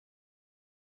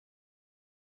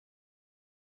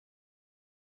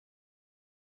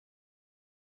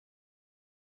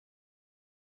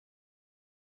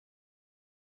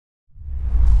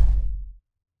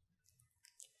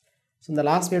So இந்த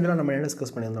last வீடியோவில் நம்ம என்ன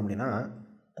டிஸ்கஸ் பண்ணியிருந்தோம் அப்படின்னா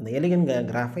அந்த எலிகன்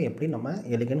கிராஃபை எப்படி நம்ம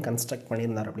எலிகன் கன்ஸ்ட்ரக்ட்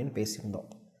பண்ணியிருந்தார் அப்படின்னு பேசியிருந்தோம்.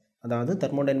 அதாவது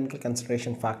thermodynamical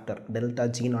consideration factor delta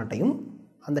G நாட்டையும்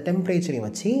அந்த டெம்பரேச்சரையும்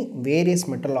வச்சு வேரியஸ்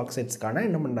மெட்டல் ஆக்சைட்ஸ்க்கான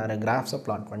என்ன பண்ணுறாரு கிராஃப்ஸை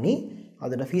பிளாட் பண்ணி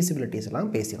அதோட ஃபீசிபிலிட்டிஸ்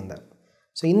எல்லாம் பேசியிருந்தார்.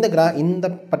 ஸோ இந்த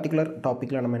பர்டிகுலர்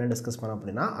டாப்பிக்கில் நம்ம என்ன டிஸ்கஸ் பண்ணோம்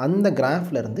அப்படின்னா அந்த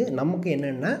கிராஃப்லேருந்து நமக்கு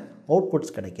என்னென்ன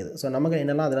அவுட்புட்ஸ் கிடைக்கிது, ஸோ நமக்கு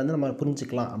என்னெல்லாம் அதிலேருந்து நம்ம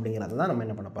புரிஞ்சிக்கலாம் அப்படிங்கிறத தான் நம்ம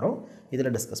என்ன பண்ண போகிறோம்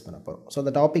இதில் டிஸ்கஸ் பண்ண போகிறோம். ஸோ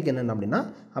அந்த டாபிக் என்னென்ன அப்படின்னா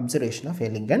observation of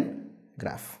elegant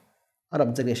graph R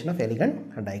observation of elegant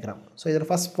diagram. So இதில்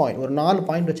ஃபஸ்ட் பாயிண்ட் ஒரு 4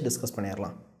 பாயிண்ட் வச்சு டிஸ்கஸ்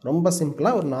பண்ணிடலாம். ரொம்ப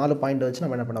சிம்பிளாக ஒரு 4 பாயிண்ட் வச்சு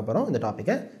நம்ம என்ன பண்ண போகிறோம் இந்த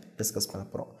டாப்பிக்கை டிஸ்கஸ் பண்ண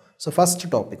போகிறோம். So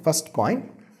first point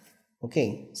okay.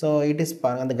 So it is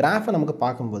அந்த கிராஃபை நமக்கு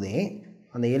பார்க்கும்போதே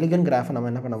அந்த எலிகன் கிராஃபை நம்ம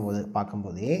என்ன பண்ணும்போது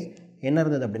பார்க்கும்போதே என்ன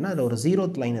இருந்தது அப்படின்னா அதில் ஒரு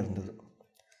 0th லைன் இருந்தது.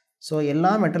 ஸோ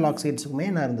எல்லா மெட்டல் ஆக்சைட்ஸுக்குமே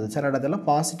என்ன இருந்தது, சில இடத்துல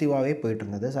பாசிட்டிவாகவே போயிட்டு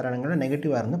இருந்தது, சில இடங்களில்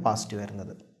நெகட்டிவாக இருந்து பாசிட்டிவாக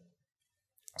இருந்தது.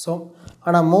 ஸோ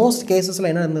ஆனால் மோஸ்ட் கேஸஸில்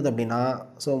என்ன இருந்தது அப்படின்னா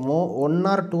ஸோ 1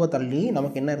 or 2 தள்ளி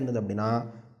நமக்கு என்ன இருந்தது அப்படின்னா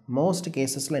மோஸ்ட்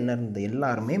கேஸஸில் என்ன இருந்தது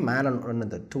எல்லாருமே மேலே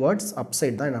இருந்தது டுவர்ட்ஸ்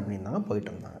அப்சைட் தான் என்ன பண்ணியிருந்தாங்க போயிட்டு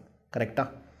இருந்தாங்க. கரெக்டாக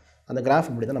அந்த கிராஃப்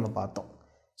இப்படி தான் நம்ம பார்த்தோம்.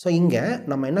 ஸோ இங்கே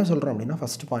நம்ம என்ன சொல்கிறோம் அப்படின்னா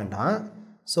ஃபஸ்ட் பாயிண்ட்டாக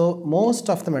so most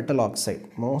of the metal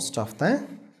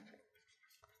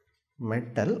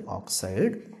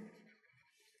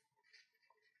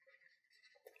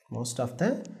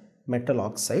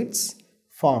oxides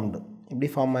formed எப்படி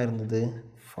form ஆயிருந்தது,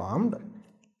 formed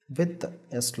with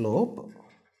a slope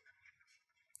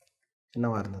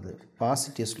என்னவாக இருந்தது,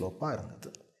 பாசிட்டிவ் ஸ்லோப்பாக இருந்தது.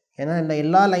 ஏன்னா இல்லை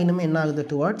எல்லா லைனுமே என்ன ஆகுது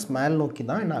டுவர்ட்ஸ் மேல் நோக்கி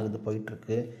தான் என்ன ஆகுது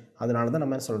போயிட்டுருக்கு. அதனால தான்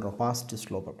நம்ம சொல்கிறோம் பாசிட்டிவ்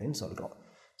ஸ்லோப் அப்படின்னு சொல்கிறோம்.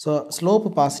 ஸோ ஸ்லோப்பு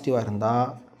பாசிட்டிவாக இருந்தால்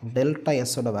டெல்டா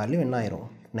எஸ்ஸோட வேல்யூ என்ன ஆயிரும்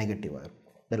நெகட்டிவ் ஆயிரும்.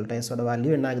 டெல்டா எஸ்ஸோட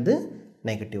வேல்யூ என்ன ஆகுது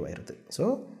நெகட்டிவ் ஆயிடுது. So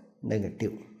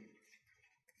negative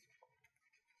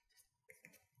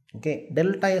okay.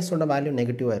 Delta எஸ்ஸோட value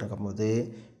நெகட்டிவாக இருக்கும்போது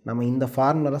நம்ம இந்த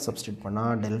ஃபார்முலா சப்ஸ்டியூட்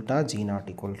பண்ணால் delta G naught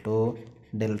equal to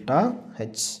delta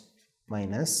H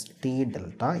minus D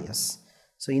delta S.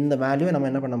 So இந்த வேல்யூவை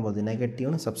நம்ம என்ன பண்ணும்போது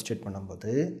நெகட்டிவ்னு சப்ஸ்டியூட்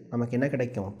பண்ணும்போது நமக்கு என்ன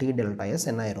கிடைக்கும் டி டெல்டா எஸ்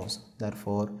என்ன ஆயிரும்.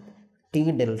 therefore T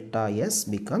delta S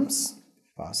becomes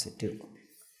positive.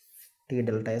 T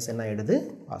delta S என்ன ஆயிடுது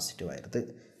பாசிட்டிவ் ஆயிடுது.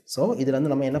 ஸோ இதில்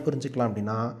வந்து நம்ம என்ன புரிஞ்சுக்கலாம்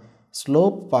அப்படின்னா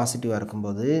ஸ்லோப் பாசிட்டிவாக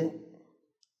இருக்கும்போது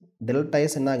டெல்டா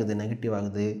எஸ் என்ன ஆகுது நெகட்டிவ்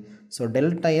ஆகுது. ஸோ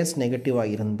டெல்டா எஸ்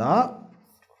நெகட்டிவாக இருந்தால்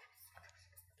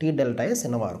டி டெல்டா எஸ்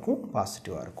என்னவாக இருக்கும்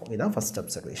பாசிட்டிவாக இருக்கும். இதுதான் first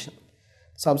observation.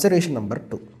 So observation number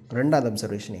 2 ரெண்டாவது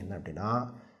அப்சர்வேஷன் என்ன அப்படின்னா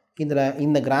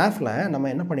இந்த கிராஃபில் நம்ம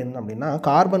என்ன பண்ணியிருந்தோம் அப்படின்னா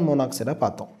கார்பன் மோனாக்சைடை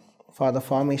பார்த்தோம். For the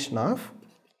formation of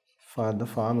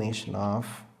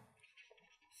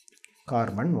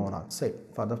carbon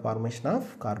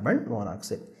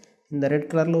monoxide. இந்த ரெட்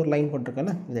கலரில் ஒரு லைன்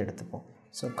போட்டிருக்கல இதை எடுத்துப்போம்.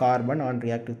 So carbon on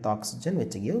react with oxygen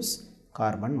which gives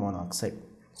carbon monoxide.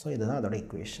 So இதுதான் அதோட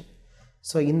இக்குவேஷன்.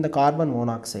 ஸோ இந்த கார்பன்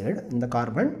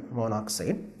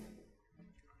மோனாக்சைடு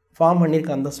ஃபார்ம்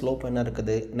பண்ணியிருக்க அந்த ஸ்லோப் என்ன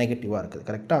இருக்குது நெகட்டிவாக இருக்குது.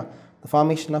 கரெக்டாக the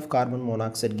formation of carbon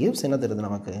monoxide gives என்ன தருது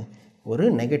நமக்கு ஒரு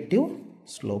நெகட்டிவ்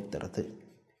ஸ்லோப் தருது.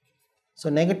 So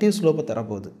negative ஸ்லோப்பை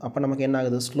தரப்போகுது. அப்போ நமக்கு என்ன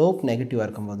ஆகுது ஸ்லோப் நெகட்டிவாக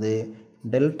இருக்கும்போது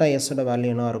டெல்டா எஸ்ஸோட வேல்யூ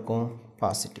என்ன இருக்கும்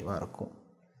பாசிட்டிவாக இருக்கும்.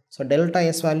 ஸோ டெல்டா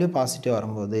எஸ் வேல்யூ பாசிட்டிவாக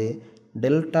வரும்போது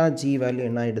டெல்டா ஜி வேல்யூ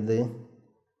என்ன ஆகிடுது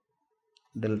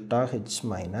delta H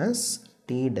minus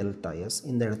D delta S.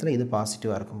 இந்த இடத்துல இது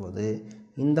பாசிட்டிவாக இருக்கும்போது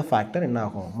இந்த ஃபேக்டர் என்ன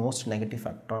ஆகும் மோஸ்ட் நெகட்டிவ்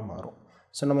ஃபேக்டராக மாறும்.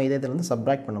 ஸோ நம்ம இதை இதில்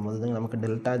சப்ராக்ட் பண்ணும்போது நமக்கு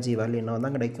டெல்டா ஜி வேல்யூ என்ன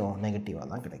தான் கிடைக்கும் நெகட்டிவாக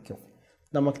தான் கிடைக்கும்.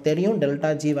 நமக்கு தெரியும் டெல்டா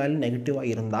ஜி வேல்யூ நெகட்டிவாக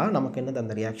இருந்தால் நமக்கு என்னது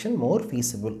அந்த ரியாக்ஷன் மோர்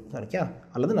ஃபீஸிபிள் சரிக்கா,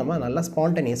 அல்லது நம்ம நல்லா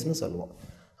ஸ்பான்டேனியஸ்னு சொல்லுவோம்.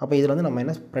 அப்போ இதில் வந்து நம்ம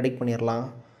என்ன ப்ரெடிக்ட் பண்ணிடலாம்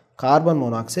கார்பன்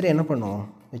மோனாக்சைடு என்ன பண்ணும்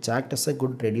which act as a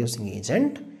good reducing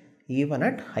agent even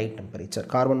at high temperature.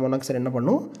 Carbon monoxide என்ன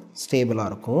பண்ணும்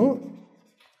ஸ்டேபிளாக இருக்கும்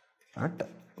at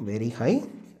very high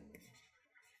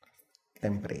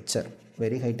temperature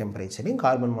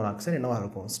carbon monoxide என்னவாக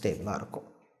இருக்கும் ஸ்டேபிளாக இருக்கும்.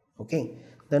 Okay.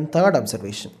 Then third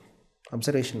observation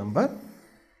number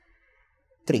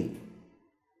 3.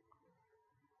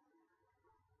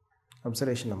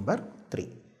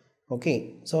 Okay.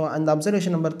 So அந்த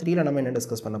அப்சர்வேஷன் நம்பர் 3ல் நம்ம என்ன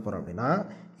டிஸ்கஸ் பண்ண போகிறோம் அப்படின்னா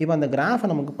இப்போ அந்த கிராஃபை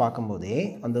நமக்கு பார்க்கும்போதே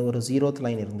அந்த ஒரு 0th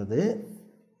லைன் இருந்தது.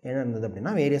 என்ன இருந்தது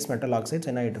அப்படின்னா வேரியஸ் மெட்டல் ஆக்சைட்ஸ்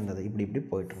என்ன ஆகிட்டு இருந்தது இப்படி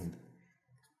போயிட்டு இருந்தது.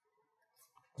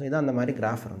 ஸோ இதான் அந்த மாதிரி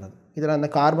கிராஃப் இருந்தது. இதில் அந்த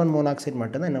கார்பன் மோனாக்சைடு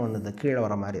மட்டும்தான் என்ன வந்தது கீழே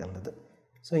வர மாதிரி இருந்தது.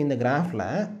 ஸோ இந்த கிராஃபில்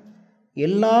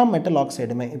எல்லா மெட்டல்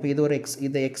ஆக்சைடுமே இப்போ இது ஒரு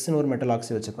இது எக்ஸ்னு ஒரு மெட்டல்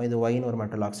ஆக்சைடு வச்சுப்போம், இது ஒய்னு ஒரு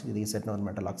மெட்டல் ஆக்சைடு, இது இசட்னு ஒரு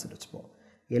மெட்டல் ஆக்சைடு வச்சுப்போம்.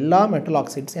 எல்லா மெட்டல்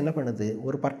ஆக்சைட்ஸ் என்ன பண்ணுது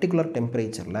ஒரு பர்டிகுலர்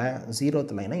டெம்பரேச்சரில்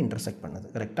 0th லைனை இன்டர்செக்ட் பண்ணுது.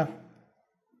 கரெக்டாக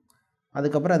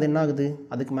அதுக்கப்புறம் அது என்ன ஆகுது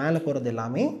அதுக்கு மேலே போகிறது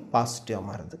எல்லாமே பாசிட்டிவாக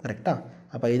மாறுது. கரெக்டாக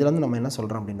அப்போ இதில் வந்து நம்ம என்ன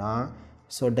சொல்கிறோம் அப்படின்னா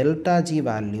so delta G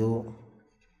value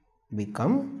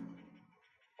become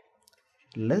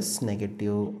less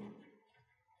negative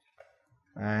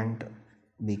and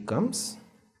becomes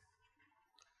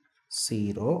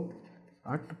 0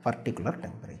 at particular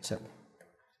temperature.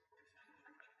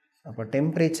 அப்போ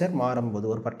டெம்பரேச்சர் மாறும்போது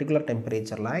ஒரு பர்டிகுலர்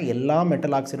டெம்பரேச்சரில் எல்லா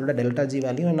மெட்டல் ஆக்சைடோட டெல்டா ஜி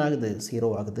வேல்யூ என்ன ஆகுது 0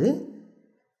 ஆகுது.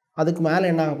 அதுக்கு மேலே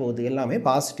என்ன ஆக போகுது எல்லாமே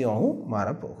பாசிட்டிவாகவும்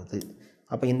மாறப்போகுது.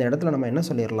 அப்போ இந்த இடத்துல நம்ம என்ன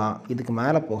சொல்லிடலாம், இதுக்கு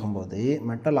மேலே போகும்போது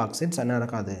மெட்டல் ஆக்சைட்ஸ் என்ன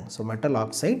நடக்காது. So metal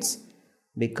oxides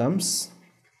becomes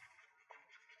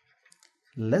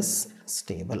less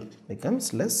stable,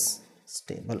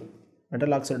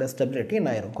 metal ஆக்சைடோட stability என்ன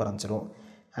ஆயிரும் குறைஞ்சிரும்.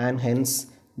 and hence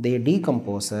they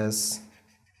decomposes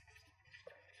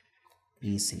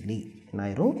easily, என்ன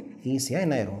ஆயிரும் ஈஸியாக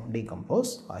என்ன ஆயிரும்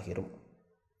டீகம்போஸ் ஆகிரும்.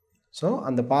 ஸோ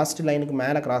அந்த பாசிட்டிவ் லைனுக்கு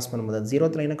மேலே கிராஸ் பண்ணும்போது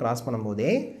 0th லைனை கிராஸ்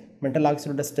பண்ணும்போதே மெட்டல்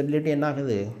ஆக்சைடோட ஸ்டெபிலிட்டி என்ன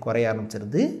ஆகுது குறைய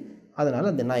ஆரம்பிச்சிருது. அதனால்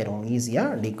அது என்ன ஆயிரும்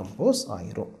ஈஸியாக டீகம்போஸ்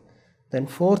ஆகிரும். தென்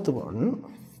 4th ஒன்,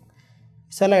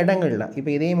 சில இடங்களில் இப்போ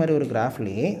இதே மாதிரி ஒரு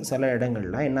கிராஃப்லேயே சில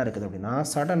இடங்களில் என்ன இருக்குது அப்படின்னா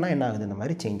சடனாக என்ன ஆகுது இந்த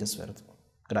மாதிரி சேஞ்சஸ் வருது.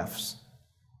 கிராஃப்ஸ்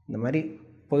இந்த மாதிரி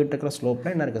போயிட்டுருக்கிற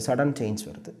ஸ்லோப்பில் என்ன இருக்குது சடன் சேஞ்ச்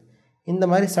வருது. இந்த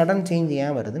மாதிரி சடன் சேஞ்ச்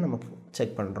ஏன் வருது நமக்கு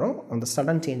செக் பண்ணுறோம். அந்த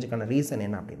சடன் சேஞ்சுக்கான ரீசன்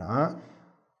என்ன அப்படின்னா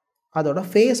அதோட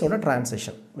ஃபேஸோட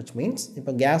ட்ரான்சிஷன், விச் மீன்ஸ்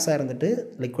இப்போ கேஸாக இருந்துட்டு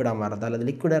லிக்விடாக மாறுதா அல்லது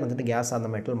லிக்விடாக இருந்துட்டு கேஸாக அந்த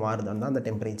மெட்டல் மாறுதுன்னா அந்த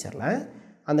டெம்பரேச்சரில்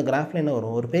அந்த கிராஃபில் என்ன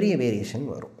வரும் ஒரு பெரிய வேரியேஷன்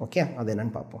வரும். ஓகே, அது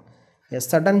என்னென்னு பார்ப்போம்.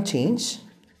 Sudden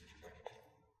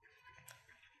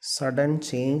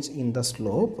change in the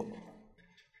slope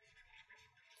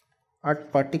at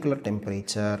particular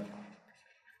temperature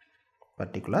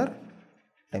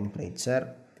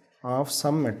of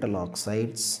some metal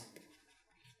oxides.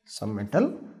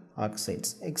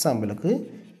 எக்ஸாம்பிளுக்கு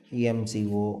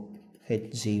MgO,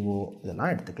 HgO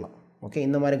இதெல்லாம் எடுத்துக்கலாம். ஓகே,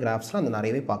 இந்த மாதிரி கிராஃப்ஸில் அந்த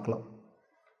நிறையவே பார்க்கலாம்.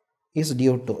 இஸ்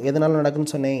டியூ டு எதனால்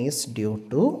நடக்குன்னு சொன்னேன். இஸ் டியூ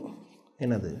டு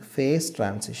என்னது ஃபேஸ்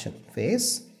ட்ரான்சிஷன்.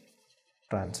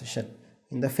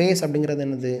 இந்த ஃபேஸ் அப்படிங்கிறது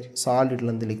என்னது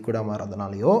சாலிட்லேருந்து லிக்விடாக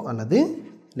மாறதுனாலையோ அல்லது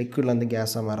லிக்விட்லேருந்து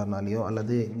கேஸாக மாறதுனாலையோ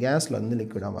அல்லது கேஸ்லேருந்து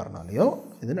லிக்விடாக மாறதுனாலையோ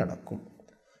இது நடக்கும்.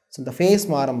 ஸோ இந்த ஃபேஸ்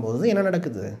மாறும்போது என்ன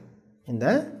நடக்குது இந்த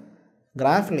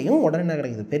கிராஃப்லேயும் உடனே என்ன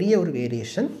கிடைக்குது பெரிய ஒரு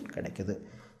வேரியேஷன் கிடைக்குது.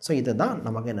 ஸோ இதுதான்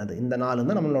நமக்கு என்னது இந்த 4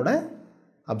 தான் நம்மளோட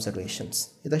அப்சர்வேஷன்ஸ்.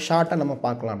 இதை ஷார்ட்டாக நம்ம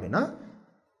பார்க்கலாம் அப்படின்னா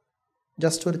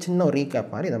ஜஸ்ட் ஒரு சின்ன ஒரு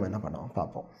ரீகேப் மாதிரி நம்ம என்ன பண்ணுவோம்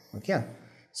பார்ப்போம். ஓகே,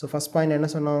 ஸோ ஃபஸ்ட் பாயிண்ட் என்ன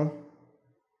சொன்னோம்.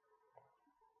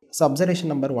 ஸோ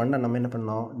அப்சர்வேஷன் நம்பர் 1 நம்ம என்ன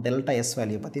பண்ணோம் டெல்டா எஸ்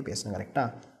வேல்யூ பற்றி பேசணும். கரெக்டாக.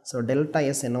 ஸோ டெல்டா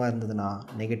எஸ் என்னவாக இருந்ததுன்னா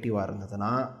நெகட்டிவாக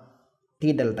இருந்ததுன்னா டி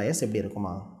டெல்டா எஸ் எப்படி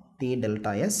இருக்குமா டி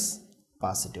டெல்டா எஸ்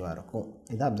பாசிட்டிவாக இருக்கும்.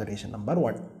 இது அப்சர்வேஷன் நம்பர்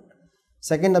 1.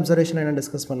 செகண்ட் அப்சர்வேஷன் என்ன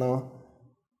டிஸ்கஸ் பண்ணோம்.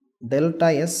 டெல்டா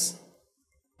எஸ்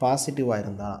பாசிட்டிவாக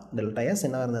இருந்தால் டெல்டா எஸ்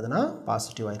என்ன இருந்ததுன்னா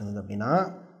பாசிட்டிவாக இருந்தது அப்படின்னா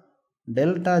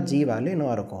டெல்டா ஜி வேல்யூ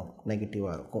என்னவாக இருக்கும்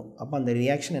நெகட்டிவாக இருக்கும். அப்போ அந்த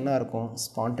ரியாக்ஷன் என்ன இருக்கும்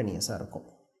ஸ்பான்டேனியஸாக இருக்கும்.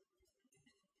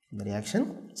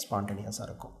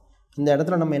 இந்த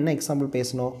இடத்துல நம்ம என்ன எக்ஸாம்பிள்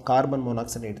பேசணும் கார்பன்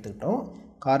மோனாக்சைடு எடுத்துக்கிட்டோம்.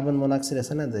 கார்பன் மோனாக்சைடு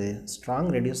என்னது strong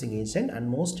reducing agent and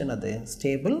most என்னது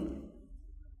stable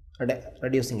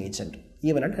reducing agent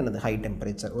even at என்னது ஹை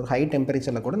டெம்பரேச்சர். ஒரு ஹை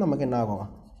டெம்பரேச்சரில் கூட நமக்கு என்ன ஆகும்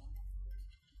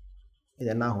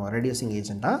இது என்ன ஆகும் ரெடியூசிங்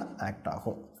ஏஜென்ட்டாக ஆக்ட்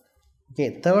ஆகும். ஓகே,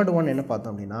 தேர்ட் ஒன் என்ன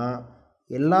பார்த்தோம் அப்படின்னா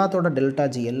எல்லாத்தோட டெல்டா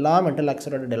ஜி எல்லா மெட்டல்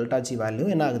ஆக்சைடோட டெல்டா ஜி வேல்யூ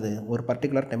என்ன ஆகுது ஒரு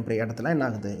பர்டிகுலர் இடத்துல என்ன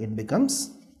ஆகுது it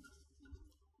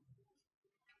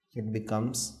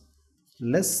becomes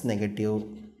less negative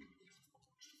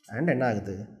and என்ன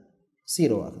ஆகுது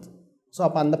 0 ஆகுது. ஸோ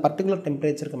அப்போ அந்த பர்டிகுலர்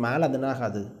டெம்பரேச்சருக்கு மேலே அது என்ன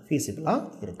ஆகாது ஃபீஸிபிளாக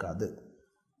இருக்காது.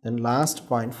 Then last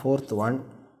point 4th one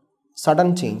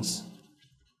sudden change.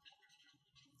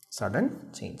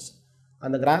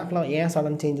 அந்த கிராஃபில் ஏன்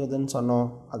சடன் சேஞ்ச் வருதுன்னு சொன்னோம்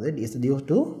அது is due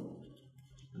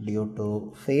to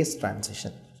face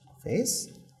transition.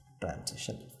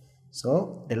 So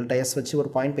delta S வச்சு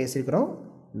ஒரு பாயிண்ட் பேசியிருக்கிறோம்,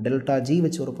 டெல்டா ஜி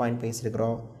வச்சு ஒரு பாயிண்ட்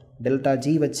பேசியிருக்கிறோம். டெல்டா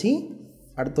ஜி வச்சு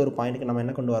அடுத்த ஒரு பாயிண்ட்டுக்கு நம்ம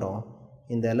என்ன கொண்டு வரோம்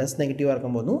இந்த லெஸ் நெகட்டிவாக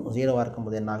இருக்கும்போதும் 0வாக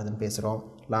இருக்கும்போது என்ன ஆகுதுன்னு பேசுகிறோம்.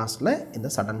 லாஸ்ட்டில் இந்த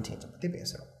சடன் சேஞ்சை பற்றி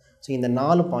பேசுகிறோம். ஸோ இந்த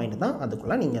 4 பாயிண்ட் தான்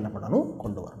அதுக்குள்ளே நீங்கள் என்ன பண்ணணும்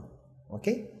கொண்டு வரணும்.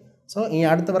 ஓகே, ஸோ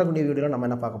அடுத்த வரக்கூடிய வீடியோவில் நம்ம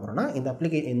என்ன பார்க்க போகிறோம்னா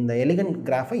இந்த எலிகன்ட்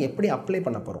கிராஃபை எப்படி அப்ளை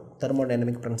பண்ண போகிறோம்,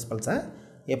 தெர்மோடைனமிக் பிரின்சிபல்ஸை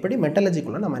எப்படி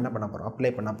மெட்டலஜிக்குள்ளே நம்ம என்ன பண்ண போகிறோம்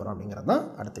அப்ளை பண்ண போகிறோம் அப்படிங்கிறது தான்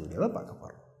அடுத்த வீடியோவில் பார்க்க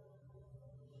போகிறோம்.